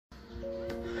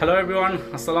Hello everyone,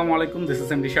 Assalamu alaikum. This is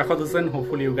MD Shafat Hussain.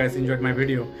 Hopefully you guys enjoyed my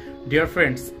video. Dear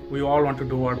friends, we all want to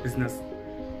do our business.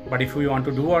 But if we want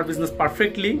to do our business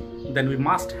perfectly, then we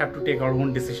must have to take our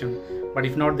own decision. But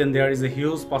if not, then there is a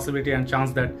huge possibility and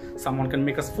chance that someone can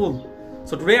make us fool.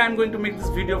 So today I am going to make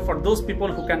this video for those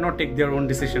people who cannot take their own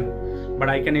decision. But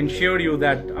I can ensure you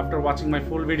that after watching my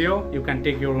full video, you can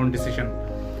take your own decision.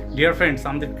 Dear friends,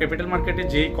 আমাদের capital মার্কেটে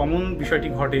যে common বিষয়টি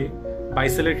ঘটে by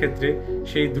সেলের ক্ষেত্রে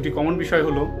সেই দুটি common বিষয়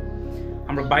হলো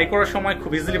আমরা বাই করার সময়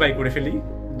খুব ইজিলি বাই করে ফেলি,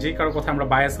 যে কারো কথা আমরা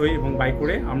বায়াস হই এবং বাই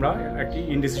করে আমরা একটি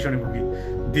ইনডিসিশনে ভুগি।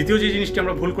 দ্বিতীয় যে জিনিসটি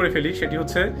আমরা ভুল করে ফেলি সেটি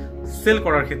হচ্ছে সেল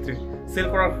করার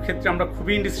ক্ষেত্রে আমরা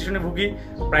খুবই ইনডিসিশনে ভুগি।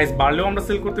 প্রাইস বাড়লেও আমরা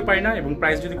সেল করতে পারি না এবং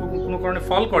প্রাইস যদি কোনো কারণে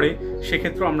ফল করে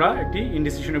সেক্ষেত্রে আমরা একটি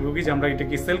ইনডিসিশনে ভুগি যে আমরা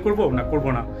এটাকে সেল করবো না করবো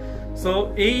না। সো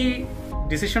এই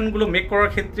ডিসিশনগুলো মেক করার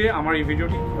ক্ষেত্রে আমার এই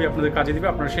ভিডিওটি খুবই আপনাদের কাজে দিবে,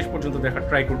 আপনারা শেষ পর্যন্ত দেখার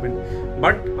ট্রাই করবেন।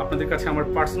 বাট আপনাদের কাছে আমার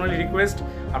পার্সোনালি রিকোয়েস্ট,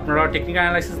 আপনারা টেকনিক্যাল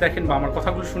অ্যানালাইসিস দেখেন বা আমার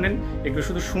কথাগুলো শুনেন, এগুলো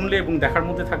শুধু শুনলে এবং দেখার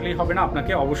মধ্যে থাকলেই হবে না,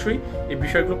 আপনাকে অবশ্যই এই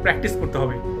বিষয়গুলো প্র্যাকটিস করতে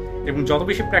হবে এবং যত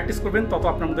বেশি প্র্যাকটিস করবেন তত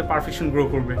আপনার মধ্যে পারফেকশন গ্রো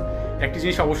করবে। একটি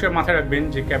জিনিস অবশ্যই মাথায় রাখবেন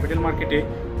যে ক্যাপিটাল মার্কেটে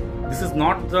this is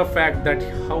not the fact that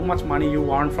how much money you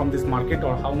earn from this market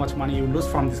or how much money you lose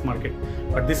from this market,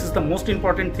 but this is the most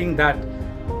important thing, that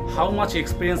how much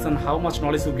experience and how much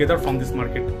knowledge you gather from this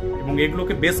market, এবং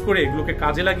এগুলোকে base করে এগুলোকে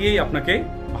কাজে লাগিয়েই আপনাকে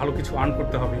ভালো কিছু earn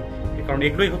করতে হবে, কারণ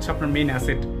এগুলোই হচ্ছে আপনার মেইন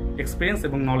অ্যাসেট, এক্সপিরিয়েন্স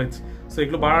এবং নলেজ। সো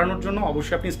এগুলো বাড়ানোর জন্য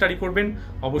অবশ্যই আপনি স্টাডি করবেন,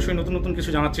 অবশ্যই নতুন নতুন কিছু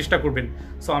জানার চেষ্টা করবেন।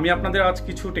 সো আমি আপনাদের আজ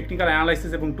কিছু টেকনিক্যাল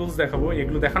অ্যানালাইসিস এবং টুলস দেখাবো।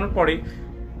 এগুলো দেখানোর পরে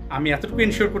আমি এতটুকু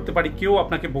এনশিওর করতে পারি কেউ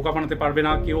আপনাকে বোকা বানাতে পারবে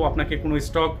না, কেউ আপনাকে কোনো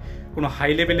স্টক কোনো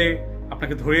হাই লেভেলে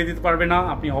আপনাকে ধরিয়ে দিতে পারবে না।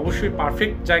 আপনি অবশ্যই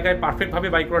পারফেক্ট জায়গায় পারফেক্টভাবে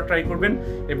বাই করার ট্রাই করবেন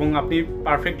এবং আপনি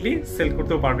পারফেক্টলি সেল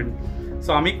করতেও পারবেন। সো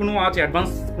আমি কোনো আজ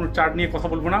অ্যাডভান্স কোনো চার্ট নিয়ে কথা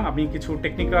বলবো না, আমি কিছু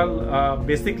টেকনিক্যাল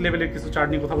বেসিক লেভেলের কিছু চার্ট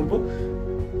নিয়ে কথা বলবো।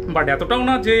 বাট এতটাও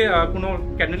না যে কোনো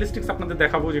ক্যান্ডেলস্টিক্স আপনাদের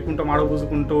দেখাবো যে কোনটা মারোবুজু,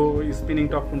 কোনটা স্পিনিং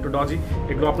টপ, কোনটা ডজি।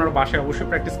 এগুলো আপনারা বাসায় অবশ্যই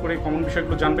প্র্যাকটিস করে কমন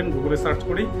বিষয়গুলো জানবেন গুগলে সার্চ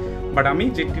করেই। বাট আমি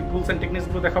যে টুলস অ্যান্ড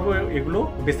টেকনিক্সগুলো দেখাবো এগুলো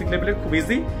বেসিক লেভেলের, খুব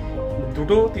ইজি।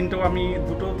 দুটো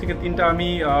থেকে তিনটা আমি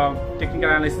টেকনিক্যাল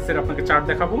অ্যানালাইসিসের আপনাকে চার্ট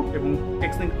দেখাবো এবং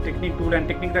টেকনিক টুল অ্যান্ড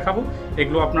টেকনিক দেখাবো।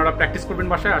 এগুলো আপনারা প্র্যাকটিস করবেন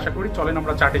বাসায়, আশা করি। চলেন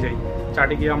আমরা চার্টে যাই,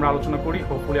 চার্টে গিয়ে আমরা আলোচনা করি।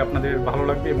 হোপফুলি আপনাদের ভালো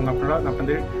লাগবে এবং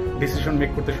আপনাদের ডিসিশন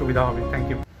মেক করতে সুবিধা হবে। Thank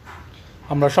you.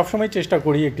 আমরা সবসময় চেষ্টা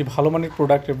করি একটি ভালো মানের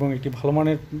প্রোডাক্ট এবং একটি ভালো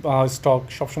মানের স্টক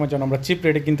সবসময় যেন আমরা চিপ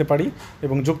রেটে কিনতে পারি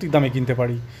এবং যৌক্তিক দামে কিনতে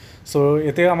পারি। সো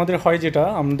এতে আমাদের হয় যেটা,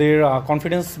 আমাদের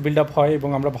কনফিডেন্স বিল্ড আপ হয় এবং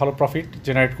আমরা ভালো প্রফিট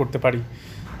জেনারেট করতে পারি।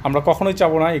 আমরা কখনোই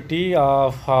চাবো না একটি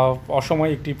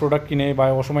অসময় একটি প্রোডাক্ট কিনে বা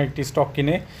অসময় একটি স্টক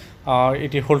কিনে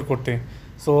এটি হোল্ড করতে।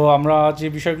 সো আমরা যে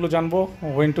বিষয়গুলো জানবো,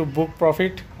 when to book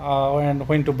profit and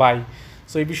when two by.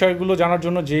 So এই বিষয়গুলো জানার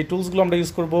জন্য যে টুলসগুলো আমরা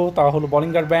ইউজ করবো তা হলো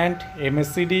বলিঙ্গার ব্যান্ড,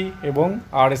 MACD এবং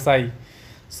RSI।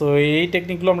 সো এই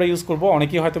টেকনিকগুলো আমরা ইউজ করবো।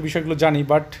 অনেকেই হয়তো বিষয়গুলো জানি,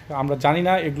 বাট আমরা জানি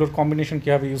না এগুলোর কম্বিনেশন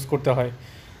কীভাবে ইউজ করতে হয়।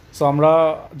 সো আমরা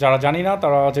যারা জানি না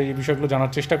তারা যে এই বিষয়গুলো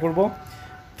জানার চেষ্টা করব।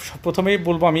 প্রথমেই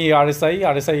বলবো আমি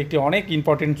RSI একটি অনেক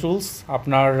ইম্পর্টেন্ট টুলস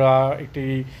আপনার একটি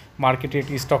মার্কেটে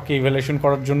একটি স্টককে ইভ্যালুয়েশন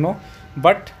করার জন্য।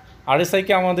 বাট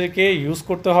RSIকে আমাদেরকে ইউজ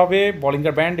করতে হবে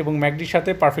বলিঙ্গার ব্যান্ড এবং ম্যাকডির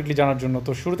সাথে পারফেক্টলি জানার জন্য।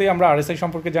 তো শুরুতেই আমরা RSI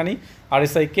সম্পর্কে জানি।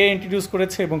 RSI কে ইন্ট্রোডিউস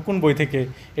করেছে এবং কোন বই থেকে?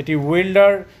 এটি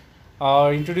ওয়েল্ডার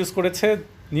ইন্ট্রোডিউস করেছে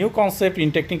new concept in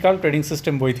technical trading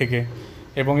system বই থেকে।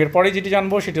 এবং এরপরে যেটি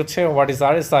জানবো সেটি হচ্ছে what is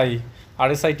RSI।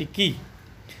 RSIটি key?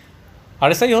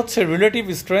 RSI হচ্ছে রিলেটিভ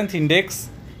স্ট্রেংথ ইন্ডেক্স।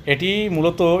 এটি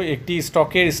মূলত একটি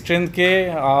স্টকের স্ট্রেংথকে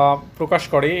প্রকাশ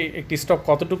করে, একটি স্টক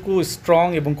কতটুকু স্ট্রং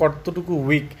এবং কতটুকু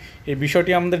উইক এই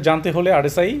বিষয়টি আমাদের জানতে হলে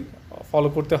RSI ফলো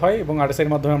করতে হয় এবং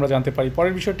RSIর মাধ্যমে আমরা জানতে পারি।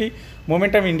 পরের বিষয়টি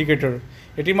মোমেন্টাম ইন্ডিকেটর।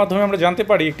 এটির মাধ্যমে আমরা জানতে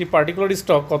পারি একটি পার্টিকুলার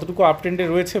স্টক কতটুকু আপ ট্রেন্ডে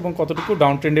রয়েছে এবং কতটুকু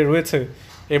ডাউন ট্রেন্ডে রয়েছে।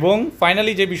 এবং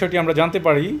ফাইনালি যে বিষয়টি আমরা জানতে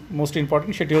পারি মোস্ট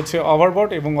ইম্পর্টেন্ট, সেটি হচ্ছে ওভারবট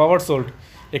এবং ওভারসোল্ড।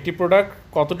 একটি প্রোডাক্ট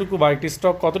কতটুকু বা একটি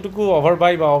স্টক কতটুকু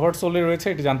ওভারবাই বা ওভারসোল্ডে রয়েছে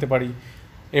এটি জানতে পারি।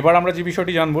 এবার আমরা যে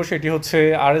বিষয়টি জানবো সেটি হচ্ছে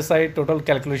RSI টোটাল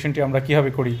ক্যালকুলেশনটি আমরা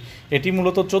কীভাবে করি। এটি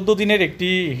মূলত 14 দিনের একটি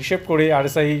হিসেব করে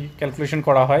RSI ক্যালকুলেশন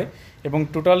করা হয় এবং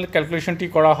টোটাল ক্যালকুলেশনটি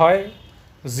করা হয়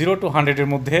 0 to 100-এর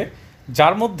মধ্যে,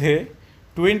 যার মধ্যে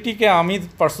 20কে আমি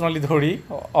পার্সোনালি ধরি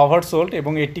ওভারসোল্ড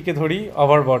এবং 80কে ধরি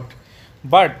ওভারবট।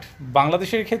 বাট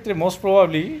বাংলাদেশের ক্ষেত্রে মোস্ট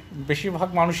প্রবাবলি বেশিরভাগ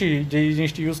মানুষই যেই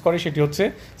জিনিসটি ইউজ করে সেটি হচ্ছে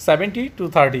 70 to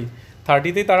 30।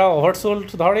 30তে তারা ওভারসোল্ড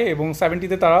ধরে এবং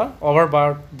 70তে তারা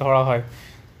ওভারবট ধরা হয়।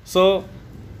 সো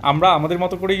আমরা আমাদের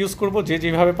মতো করে ইউজ করব, যে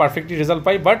যেভাবে পারফেক্টলি রেজাল্ট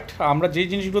পাই। বাট আমরা যেই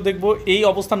জিনিসগুলো দেখব এই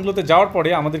অবস্থানগুলোতে যাওয়ার পরে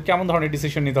আমাদের কেমন ধরনের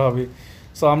ডিসিশন নিতে হবে।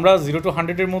 সো আমরা 0 to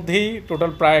 100-এর মধ্যেই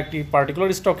টোটাল প্রায় একটি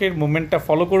পার্টিকুলার স্টকের মুভমেন্টটা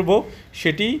ফলো করব,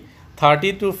 সেটি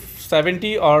 30 to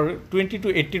 70 আর 20 to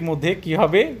 80-র মধ্যে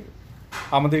কীভাবে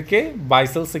আমাদেরকে বাই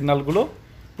সেল সিগন্যালগুলো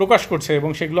প্রকাশ করছে এবং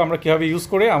সেগুলো আমরা কীভাবে ইউজ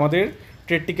করে আমাদের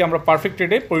ট্রেডটিকে আমরা পারফেক্ট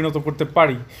ট্রেডে পরিণত করতে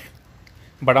পারি।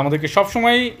 বাট আমাদেরকে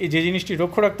সবসময় এই যে জিনিসটি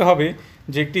লক্ষ্য রাখতে হবে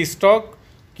যে একটি স্টক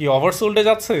কি ওভারসোল্ডে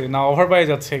যাচ্ছে না ওভারবাই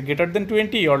যাচ্ছে, greater than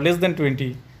 20 or less than 20,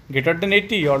 greater than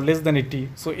 80 or less than 80।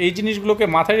 So এই জিনিসগুলোকে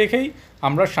মাথায় রেখেই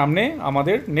আমরা সামনে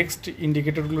আমাদের নেক্সট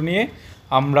ইন্ডিকেটরগুলো নিয়ে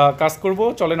আমরা কাজ করব।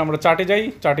 চলেন আমরা চার্টে যাই,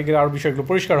 চার্টে গেলে আরও বিষয়গুলো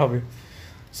পরিষ্কার হবে।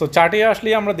 সো চার্টে আসলে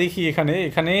আমরা দেখি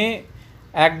এখানে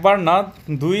একবার না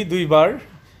দুইবার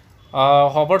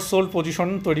ওভারসোল্ড পজিশন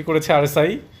তৈরি করেছে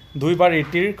আরএসআই, দুইবার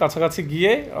 80-র কাছাকাছি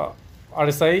গিয়ে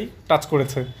আরএসআই টাচ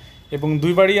করেছে এবং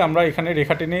দুইবারই আমরা এখানে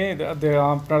রেখা টেনে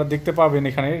আপনারা দেখতে পাবেন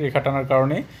এখানে রেখা টানার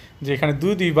কারণে যে এখানে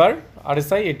দুইবার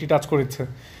আরএসআই 80 টাচ করেছে।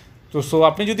 তো সো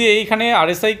আপনি যদি এইখানে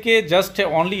আরএসআইকে জাস্ট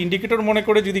অনলি ইন্ডিকেটর মনে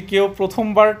করে যদি কেউ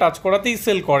প্রথমবার টাচ করাতেই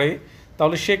সেল করে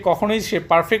তাহলে সে কখনোই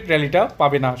পারফেক্ট র্যালিটা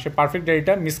পাবে না, সে পারফেক্ট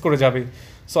র্যালিটা মিস করে যাবে।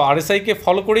 সো আরএসআইকে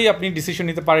ফলো করেই আপনি ডিসিশন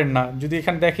নিতে পারেন না। যদি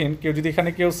এখানে দেখেন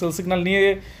কেউ সেল সিগন্যাল নিয়ে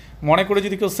মনে করে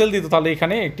যদি কেউ সেল দিত তাহলে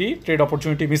এখানে একটি ট্রেড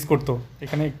অপরচুনিটি মিস করতো,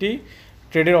 এখানে একটি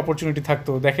ট্রেডের অপরচুনিটি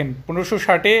থাকতো। দেখেন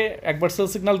 1560-এ একবার সেল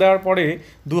সিগন্যাল দেওয়ার পরে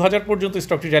 2000 পর্যন্ত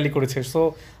স্টকটি র্যালি করেছে। সো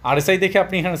আরএসআই দেখে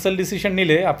আপনি এখানে সেল ডিসিশন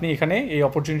নিলে আপনি এখানে এই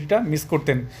অপরচুনিটিটা মিস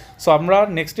করতেন। সো আমরা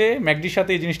নেক্সটে ম্যাকডির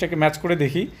সাথে এই জিনিসটাকে ম্যাচ করে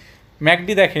দেখি।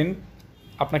 ম্যাকডি দেখেন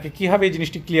আপনাকে কীভাবে এই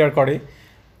জিনিসটি ক্লিয়ার করে।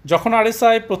 যখন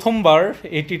আরএসআই প্রথমবার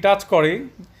 80 টাচ করে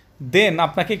দেন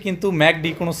আপনাকে কিন্তু ম্যাকডি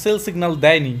কোনো সেল সিগন্যাল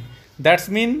দেয়নি, দ্যাটস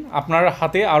মিন আপনার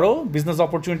হাতে আরও বিজনেস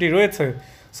অপরচুনিটি রয়েছে।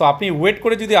 সো আপনি ওয়েট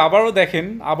করে যদি আবারও দেখেন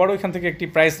আবারও এখান থেকে একটি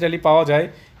প্রাইস র্যালি পাওয়া যায়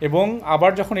এবং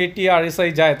আবার যখন 80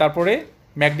 আরএসআই যায় তারপরে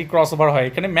ম্যাকডি ক্রস ওভার হয়।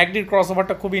 এখানে ম্যাকডির ক্রস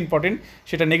ওভারটা খুবই ইম্পর্টেন্ট,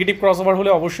 সেটা নেগেটিভ ক্রস ওভার হলে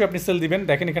অবশ্যই আপনি সেল দিবেন।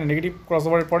 দেখেন এখানে নেগেটিভ ক্রস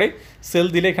ওভারের পরে সেল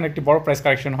দিলে এখানে একটি বড় প্রাইস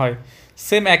কারেকশন হয়।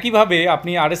 সেম একইভাবে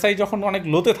আপনি আরএসআই যখন অনেক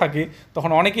লোতে থাকে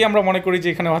তখন অনেকেই আমরা মনে করি যে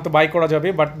এখানে হয়তো বাই করা যাবে,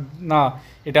 বাট না,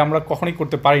 এটা আমরা কখনোই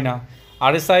করতে পারি না।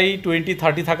 আরএসআই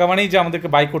 20-30 থাকা মানেই যে আমাদেরকে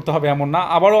বাই করতে হবে এমন না,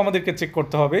 আবারও আমাদেরকে চেক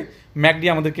করতে হবে ম্যাকডি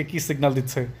আমাদেরকে কী সিগন্যাল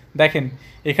দিচ্ছে। দেখেন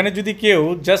এখানে যদি কেউ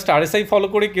জাস্ট আরএসআই ফলো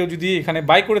করে কেউ যদি এখানে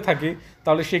বাই করে থাকে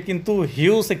তাহলে সে কিন্তু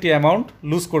হিউজ একটি অ্যামাউন্ট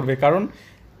লুজ করবে, কারণ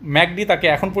ম্যাকডি তাকে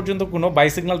এখন পর্যন্ত কোনো বাই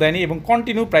সিগন্যাল দেয়নি এবং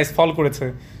কন্টিনিউ প্রাইস ফল করেছে।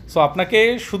 সো আপনাকে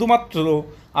শুধুমাত্র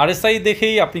আরএসআই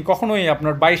দেখেই আপনি কখনোই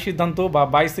আপনার বাই সিদ্ধান্ত বা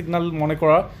বাই সিগন্যাল মনে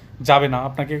করা যাবে না।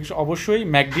 আপনাকে অবশ্যই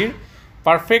ম্যাকডির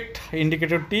পারফেক্ট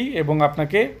ইন্ডিকেটরটি এবং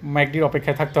আপনাকে ম্যাকডির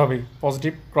অপেক্ষায় থাকতে হবে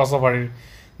পজিটিভ ক্রসওভারের।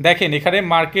 দেখেন এখানে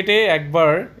মার্কেটে একবার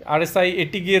আরএসআই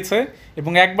 80 গিয়েছে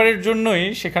এবং একবারের জন্যই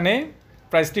সেখানে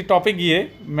প্রাইসটি টপে গিয়ে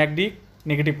ম্যাকডি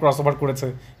নেগেটিভ ক্রসওভার করেছে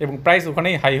এবং প্রাইস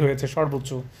ওখানেই হাই হয়েছে সর্বোচ্চ।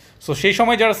 সো সেই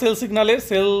সময় যারা সেল সিগনালে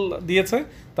সেল দিয়েছে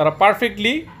তারা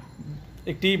পারফেক্টলি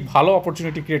একটি ভালো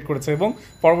অপরচুনিটি ক্রিয়েট করেছে এবং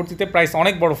পরবর্তীতে প্রাইস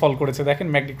অনেক বড় ফল করেছে দেখেন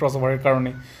ম্যাকডি ক্রসওভারের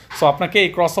কারণে। সো আপনাকে এই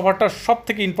ক্রসওভারটা সব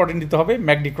থেকে ইম্পর্টেন্ট দিতে হবে,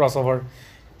 ম্যাকডি ক্রসওভার।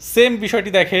 সেম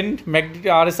বিষয়টি দেখেন ম্যাকডি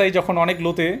আরএসআই যখন অনেক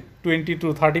লোতে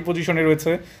 20-30 পজিশনে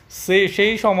রয়েছে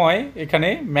সেই সময় এখানে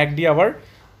ম্যাকডি আবার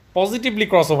পজিটিভলি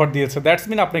ক্রসওভার দিয়েছে, দ্যাটস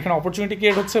মিন আপনার এখানে অপরচুনিটি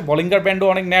ক্রিয়েট হচ্ছে। বলিঙ্গার ব্যান্ডও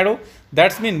অনেক narrow,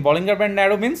 that's mean Bollinger band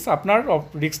narrow means আপনার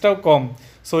রিস্কটাও কম।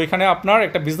 সো এখানে আপনার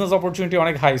একটা বিজনেস অপরচুনিটি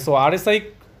অনেক high. So RSI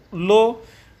low,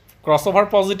 crossover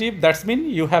positive, that's mean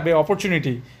you have a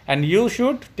opportunity and you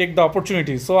should take the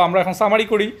opportunity. So আমরা এখন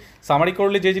summary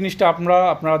করলে যে জিনিসটা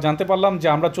আপনারা জানতে পারলাম যে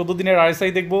আমরা 14 দিনের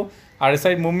আরএসআই দেখব,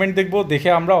 আরএসআই মুভমেন্ট দেখব, দেখে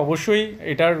আমরা অবশ্যই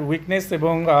এটার উইকনেস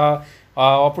এবং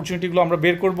অপরচুনিটিগুলো আমরা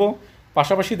বের করব।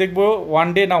 পাশাপাশি দেখব 1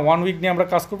 ডে না 1 উইক নিয়ে আমরা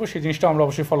কাজ করব, সেই জিনিসটা আমরা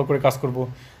অবশ্যই ফলো করে কাজ করব।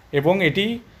 এবং এটি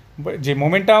যে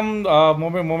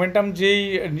মোমেন্টাম যেই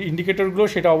ইন্ডিকেটরগুলো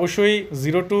সেটা অবশ্যই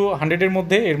 0 to 100-এর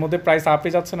মধ্যে, এর মধ্যে প্রাইস আপে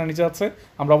যাচ্ছে না নিচে যাচ্ছে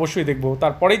আমরা অবশ্যই দেখব।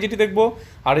 তারপরেই যেটি দেখব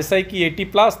আরএসআই কি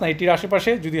 80+ না 80-র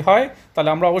আশেপাশে যদি হয় তাহলে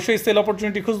আমরা অবশ্যই সেল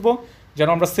অপরচুনিটি খুঁজবো যেন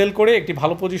আমরা সেল করে একটি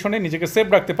ভালো পজিশনে নিজেকে সেভ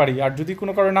রাখতে পারি। আর যদি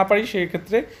কোনো কারণে না পারি সেই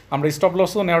ক্ষেত্রে আমরা স্টপ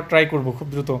লসও নেওয়ার ট্রাই করব খুব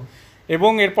দ্রুত।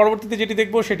 এবং এর পরবর্তীতে যেটি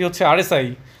দেখব সেটি হচ্ছে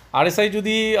আরএসআই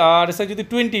যদি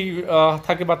 20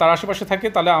 থাকে বা তার আশেপাশে থাকে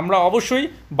তাহলে আমরা অবশ্যই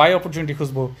বাই অপরচুনিটি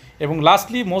খুঁজবো। এবং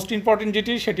লাস্টলি মোস্ট ইম্পর্টেন্ট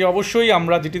যেটি সেটি অবশ্যই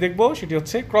আমরা যেটি দেখব সেটি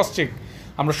হচ্ছে ক্রস চেক।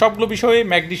 আমরা সবগুলো বিষয়ে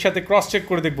ম্যাকডির সাথে ক্রস চেক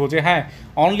করে দেখব যে হ্যাঁ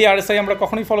অনলি আরএসআই আমরা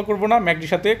কখনোই ফলো করব না,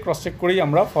 ম্যাকডির সাথে ক্রস চেক করেই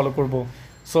আমরা ফলো করব।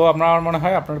 সো আমার মনে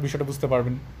হয় আপনারা বিষয়টা বুঝতে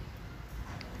পারবেন।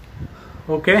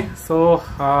 ওকে, সো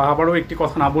আবারও একটি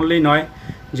কথা না বললেই নয়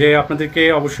যে আপনাদেরকে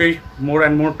অবশ্যই more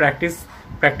and more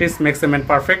practice makes a man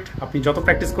perfect. আপনি যত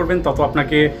প্র্যাকটিস করবেন তত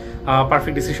আপনাকে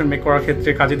পারফেক্ট ডিসিশন মেক করার ক্ষেত্রে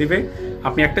কাজে দিবে।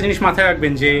 আপনি একটা জিনিস মাথায়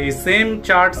রাখবেন যে সেম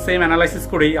চার্ট সেম অ্যানালাইসিস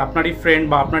করেই আপনারই ফ্রেন্ড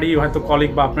বা আপনারই হয়তো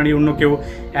কলিগ বা আপনারই অন্য কেউ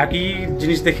একই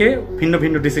জিনিস দেখে ভিন্ন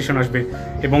ভিন্ন ডিসিশন আসবে,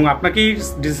 এবং আপনাকেই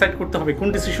ডিসাইড করতে হবে কোন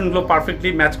ডিসিশনগুলো পারফেক্টলি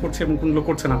ম্যাচ করছে এবং কোনগুলো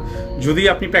করছে না। যদি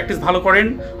আপনি প্র্যাকটিস ভালো করেন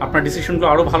আপনার ডিসিশনগুলো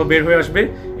আরও ভালো বের হয়ে আসবে,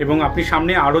 এবং আপনি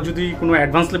সামনে আরও যদি কোনো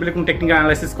অ্যাডভান্স লেভেলে কোনো টেকনিক্যাল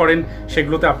অ্যানালাইসিস করেন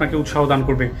সেগুলোতে আপনাকে উৎসাহ দান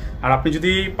করবে। আর আপনি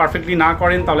যদি পারফেক্টলি না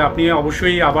করেন তাহলে আপনি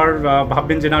অবশ্যই আবার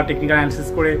ভাববেন যে না, টেকনিক্যাল অ্যানালাইসিস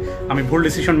করে আমি ভুল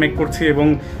ডিসিশন মেক করছি, এবং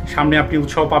সামনে আপনি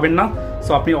উৎসাহ পাবেন না।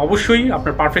 সো আপনি অবশ্যই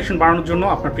আপনার পারফেকশন বাড়ানোর জন্য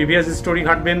আপনার প্রিভিয়াস হিস্টোরি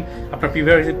ঘাটবেন, আপনার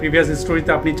প্রিভিয়াস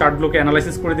হিস্টোরিতে আপনি চার্টগুলোকে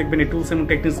অ্যানালাইসিস করে দেখবেন এই টুলস এবং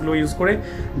টেকনিক্সগুলো ইউজ করে।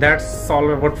 That's all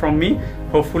about from me.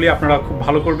 Hopefully আপনারা খুব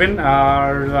ভালো করবেন।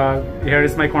 আর here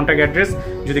is my contact address,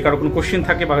 যদি কারো কোনো কোশ্চেন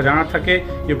থাকে বা জানার থাকে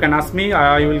you can ask me,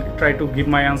 I will try to give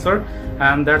my answer.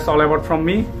 And that's all about from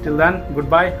me. Till then, good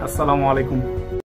bye, আসসালামু আলাইকুম।